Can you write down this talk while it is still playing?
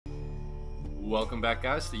Welcome back,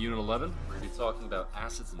 guys, to Unit 11. We're going to be talking about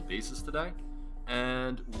acids and bases today,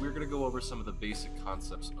 and we're going to go over some of the basic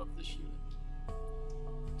concepts of this unit.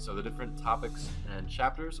 So the different topics and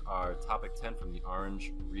chapters are Topic 10 from the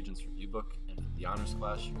Orange Regents Review Book, and for the honors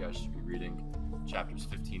class, you guys should be reading chapters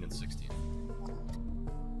 15 and 16.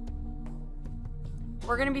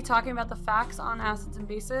 We're going to be talking about the facts on acids and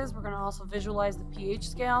bases. We're going to also visualize the pH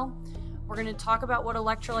scale. We're going to talk about what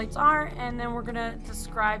electrolytes are, and then we're going to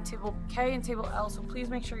describe Table K and Table L, so please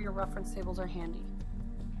make sure your reference tables are handy.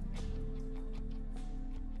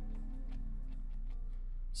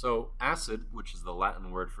 So acid, which is the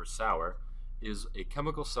Latin word for sour, is a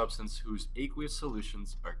chemical substance whose aqueous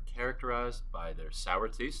solutions are characterized by their sour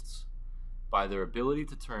tastes, by their ability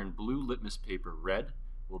to turn blue litmus paper red.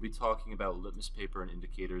 We'll be talking about litmus paper and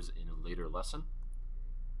indicators in a later lesson.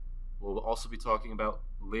 We'll also be talking about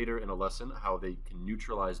later in a lesson how they can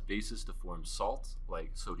neutralize bases to form salts like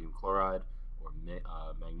sodium chloride or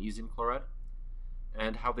magnesium chloride,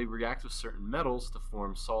 and how they react with certain metals to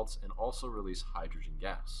form salts and also release hydrogen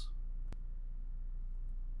gas.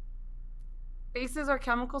 Bases are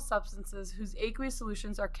chemical substances whose aqueous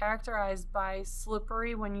solutions are characterized by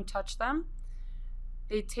slippery when you touch them.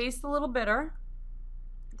 They taste a little bitter.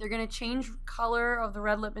 They're going to change color of the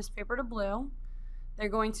red litmus paper to blue. They're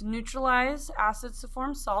going to neutralize acids to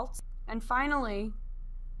form salts. And finally,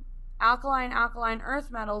 alkaline earth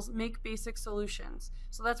metals make basic solutions.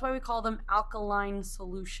 So that's why we call them alkaline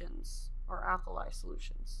solutions or alkali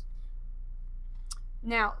solutions.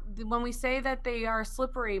 Now, when we say that they are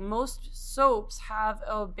slippery, most soaps have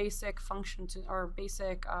a basic function to, or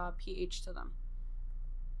basic pH to them.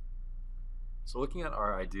 So looking at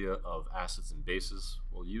our idea of acids and bases,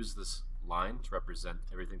 we'll use this line to represent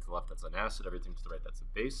everything to the left that's an acid, everything to the right that's a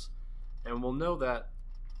base. And we'll know that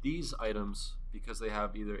these items, because they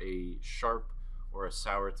have either a sharp or a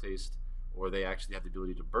sour taste, or they actually have the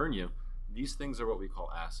ability to burn you, these things are what we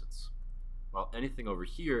call acids. While anything over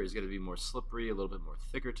here is going to be more slippery, a little bit more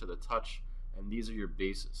thicker to the touch, and these are your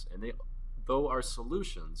bases. And they, though are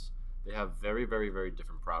solutions, they have very, very, very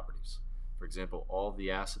different properties. For example, all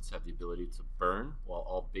the acids have the ability to burn, while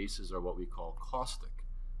all bases are what we call caustic.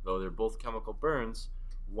 Though they're both chemical burns,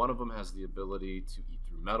 one of them has the ability to eat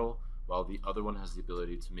through metal, while the other one has the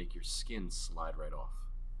ability to make your skin slide right off.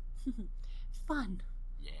 Fun.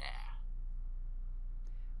 Yeah.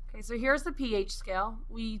 Okay, so here's the pH scale.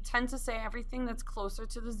 We tend to say everything that's closer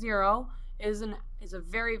to the 0 is a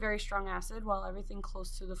very, very strong acid, while everything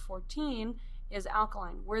close to the 14 is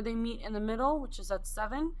alkaline. Where they meet in the middle, which is at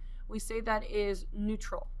 7, we say that is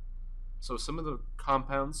neutral. So some of the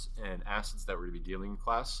compounds and acids that we're going to be dealing in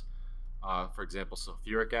class, for example,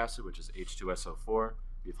 sulfuric acid, which is H2SO4.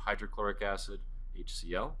 We have hydrochloric acid,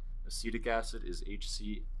 HCl. Acetic acid is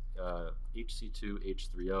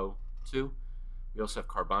HC2H3O2. We also have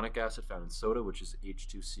carbonic acid found in soda, which is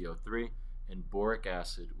H2CO3, and boric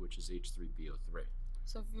acid, which is H3BO3.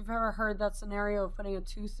 So if you've ever heard that scenario of putting a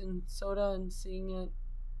tooth in soda and seeing it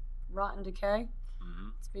rot and decay,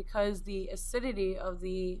 it's because the acidity of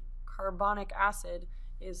the carbonic acid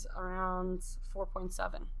is around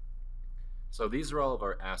 4.7. So these are all of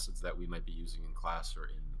our acids that we might be using in class or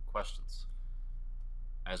in questions.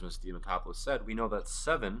 As Ms. Diamantopoulos said, we know that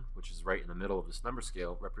 7, which is right in the middle of this number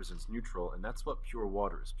scale, represents neutral, and that's what pure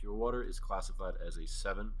water is. Pure water is classified as a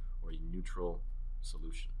 7 or a neutral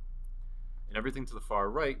solution. And everything to the far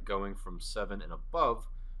right, going from 7 and above,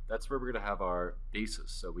 that's where we're going to have our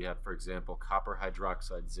bases. So we have, for example, copper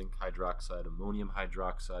hydroxide, zinc hydroxide, ammonium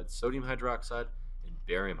hydroxide, sodium hydroxide, and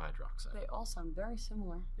barium hydroxide. They all sound very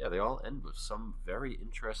similar. Yeah, they all end with some very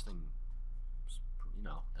interesting,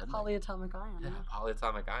 ending. Polyatomic ion. Yeah,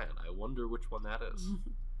 polyatomic ion. I wonder which one that is.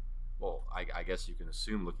 Well, I guess you can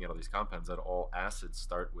assume, looking at all these compounds, that all acids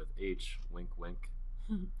start with H. Wink, wink.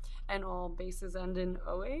 And all bases end in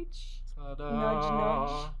OH. Ta-da! Nudge,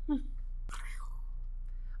 nudge.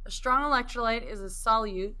 A strong electrolyte is a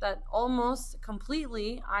solute that almost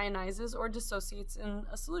completely ionizes or dissociates in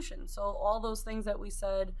a solution. So all those things that we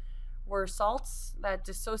said were salts that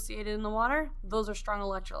dissociated in the water, those are strong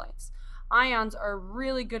electrolytes. Ions are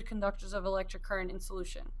really good conductors of electric current in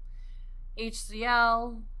solution.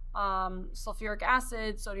 HCl, sulfuric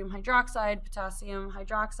acid, sodium hydroxide, potassium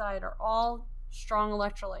hydroxide are all strong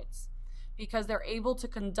electrolytes because they're able to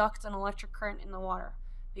conduct an electric current in the water,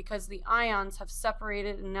 because the ions have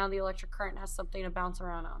separated and now the electric current has something to bounce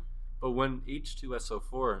around on. But when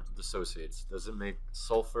H2SO4 dissociates, does it make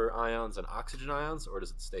sulfur ions and oxygen ions, or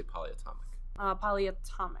does it stay polyatomic?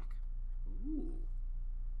 Polyatomic. Ooh.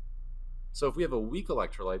 So if we have a weak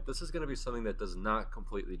electrolyte, this is going to be something that does not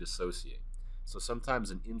completely dissociate. So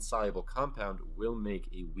sometimes an insoluble compound will make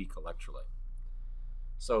a weak electrolyte.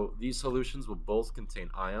 So these solutions will both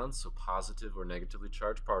contain ions, so positive or negatively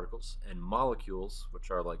charged particles, and molecules,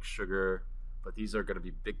 which are like sugar, but these are going to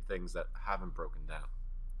be big things that haven't broken down.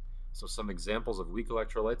 So some examples of weak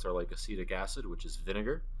electrolytes are like acetic acid, which is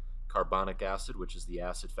vinegar, carbonic acid, which is the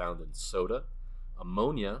acid found in soda,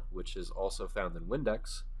 ammonia, which is also found in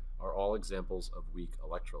Windex, are all examples of weak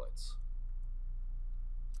electrolytes.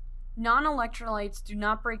 Non-electrolytes do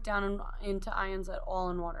not break down into ions at all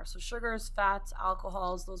in water. So sugars, fats,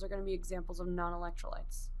 alcohols, those are going to be examples of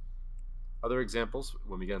non-electrolytes. Other examples,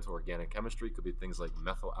 when we get into organic chemistry, could be things like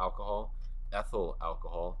methyl alcohol, ethyl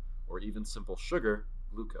alcohol, or even simple sugar,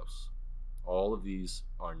 glucose. All of these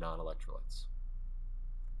are non-electrolytes.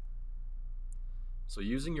 So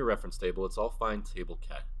using your reference table, let's all find table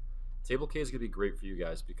K. Table K is going to be great for you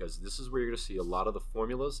guys because this is where you're going to see a lot of the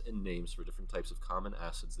formulas and names for different types of common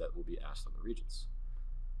acids that will be asked on the Regents.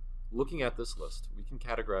 Looking at this list, we can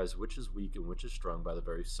categorize which is weak and which is strong by the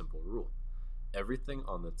very simple rule. Everything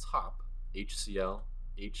on the top, HCl,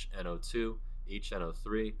 HNO2,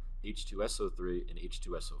 HNO3, H2SO3, and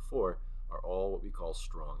H2SO4, are all what we call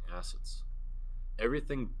strong acids.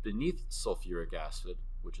 Everything beneath sulfuric acid,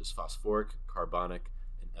 which is phosphoric, carbonic,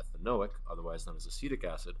 and ethanoic, otherwise known as acetic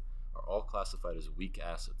acid, are all classified as weak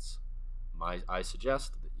acids. I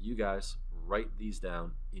suggest that you guys write these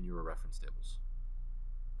down in your reference tables.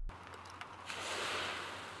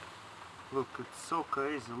 Look, it's so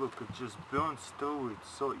crazy. Look, it just burns through it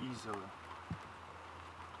so easily.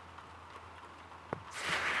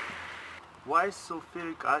 Why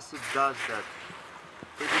sulfuric acid does that?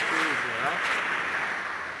 Pretty crazy, right?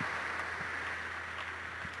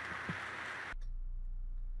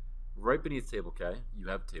 Right beneath table K, you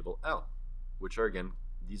have table L, which are, again,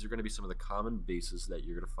 these are going to be some of the common bases that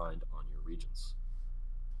you're going to find on your Regents.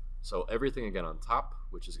 So everything, again, on top,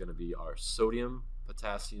 which is going to be our sodium,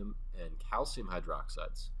 potassium, and calcium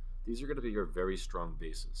hydroxides, these are going to be your very strong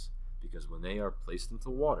bases because when they are placed into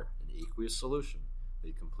water in aqueous solution,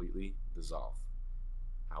 they completely dissolve.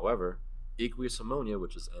 However, aqueous ammonia,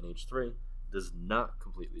 which is NH3, does not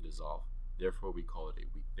completely dissolve. Therefore, we call it a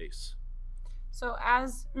weak base. So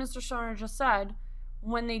as Mr. Schoenherr just said,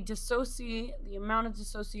 when they dissociate, the amount of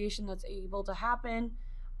dissociation that's able to happen,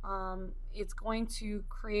 it's going to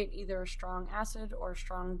create either a strong acid or a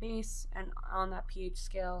strong base, and on that pH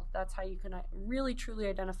scale, that's how you can really truly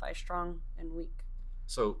identify strong and weak.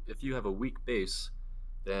 So if you have a weak base,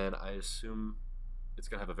 then I assume it's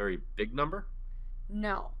going to have a very big number?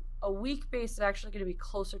 No. A weak base is actually going to be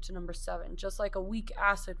closer to number 7, just like a weak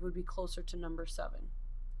acid would be closer to number 7.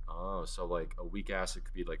 Oh, so like a weak acid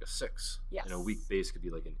could be like a 6. Yes. And a weak base could be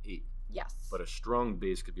like an 8. Yes. But a strong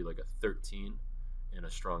base could be like a 13, and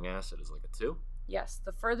a strong acid is like a 2? Yes.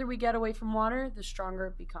 The further we get away from water, the stronger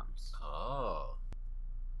it becomes. Oh.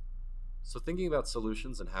 So thinking about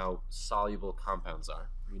solutions and how soluble compounds are,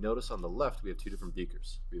 we notice on the left we have two different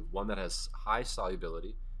beakers. We have one that has high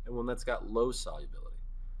solubility and one that's got low solubility.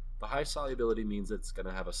 The high solubility means it's going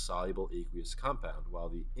to have a soluble aqueous compound, while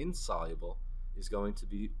the insoluble is going to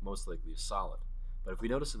be most likely a solid. But if we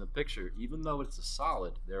notice in the picture, even though it's a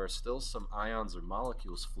solid, there are still some ions or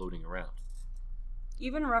molecules floating around.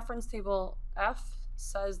 Even reference table F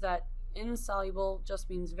says that insoluble just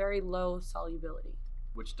means very low solubility.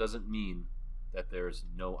 Which doesn't mean that there's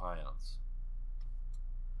no ions.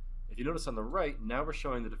 If you notice on the right, now we're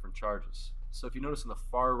showing the different charges. So if you notice on the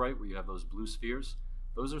far right where you have those blue spheres,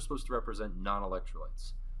 those are supposed to represent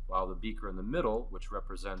non-electrolytes, while the beaker in the middle, which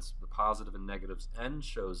represents the positive and negatives and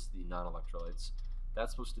shows the non-electrolytes,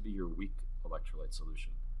 that's supposed to be your weak electrolyte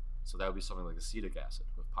solution. So that would be something like acetic acid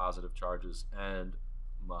with positive charges and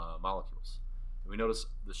molecules. And we notice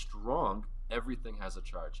the strong, everything has a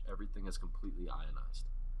charge. Everything is completely ionized.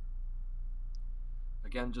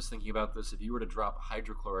 Again, just thinking about this, if you were to drop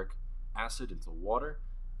hydrochloric acid into water,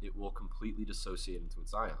 it will completely dissociate into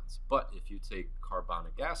its ions. But if you take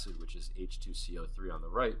carbonic acid, which is H2CO3 on the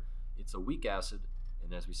right, it's a weak acid,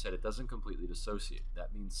 and as we said, it doesn't completely dissociate.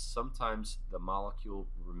 That means sometimes the molecule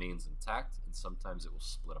remains intact, and sometimes it will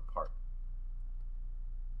split apart.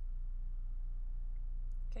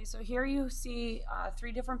 Okay, so here you see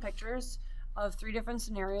 3 different pictures of 3 different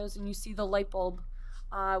scenarios, and you see the light bulb.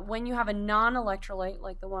 When you have a non-electrolyte,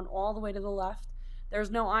 like the one all the way to the left, there's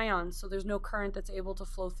no ions, so there's no current that's able to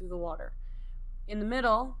flow through the water. In the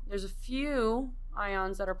middle, there's a few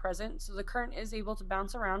ions that are present, so the current is able to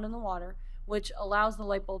bounce around in the water, which allows the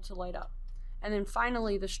light bulb to light up. And then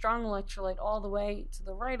finally, the strong electrolyte all the way to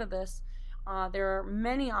the right of this, there are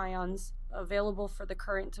many ions available for the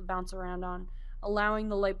current to bounce around on, allowing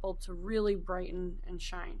the light bulb to really brighten and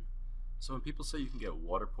shine. So when people say you can get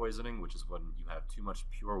water poisoning, which is when you have too much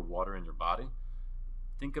pure water in your body,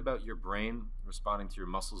 Think about your brain responding to your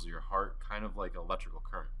muscles or your heart kind of like electrical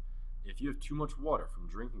current. If you have too much water from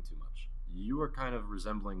drinking too much, you are kind of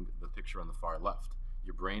resembling the picture on the far left.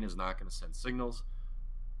 Your brain is not going to send signals,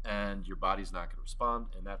 and your body's not going to respond,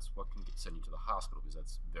 and that's what can send you to the hospital, because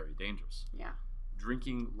that's very dangerous. Yeah.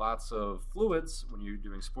 Drinking lots of fluids when you're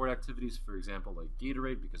doing sport activities, for example, like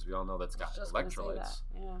Gatorade, because we all know that's got electrolytes,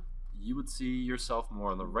 yeah. You would see yourself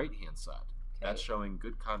more on the right-hand side. Okay. That's showing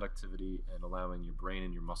good conductivity and allowing your brain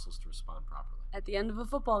and your muscles to respond properly. At the end of a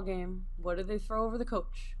football game, what do they throw over the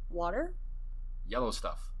coach? Water? Yellow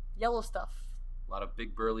stuff. Yellow stuff. A lot of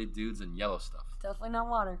big burly dudes and yellow stuff. Definitely not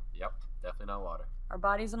water. Yep, definitely not water. Our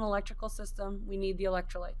body's an electrical system. We need the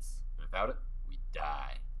electrolytes. And without it, we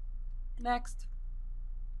die. Next.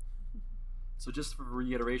 So just for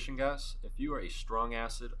reiteration, guys, if you are a strong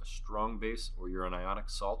acid, a strong base, or you're an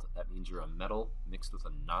ionic salt, that means you're a metal mixed with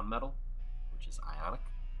a non-metal, which is ionic.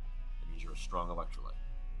 That means you're a strong electrolyte.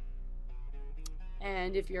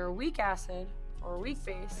 And if you're a weak acid or a weak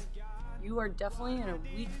base, you are definitely in a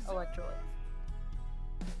weak electrolyte.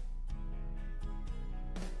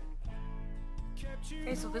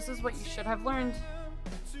 Okay, so this is what you should have learned.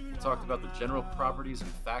 We talked about the general properties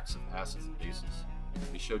and facts of acids and bases.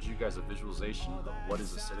 We showed you guys a visualization of what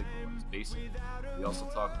is acidic and what is basic. We also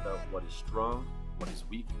talked about what is strong, what is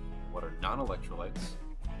weak, what are non-electrolytes,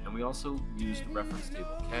 and we also used reference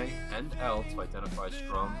table K and L to identify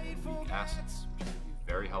strong and weak acids, which can be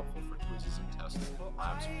very helpful for quizzes and tests and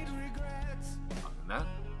labs. Other than that,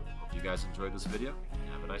 hope you guys enjoyed this video, and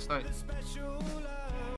have a nice night.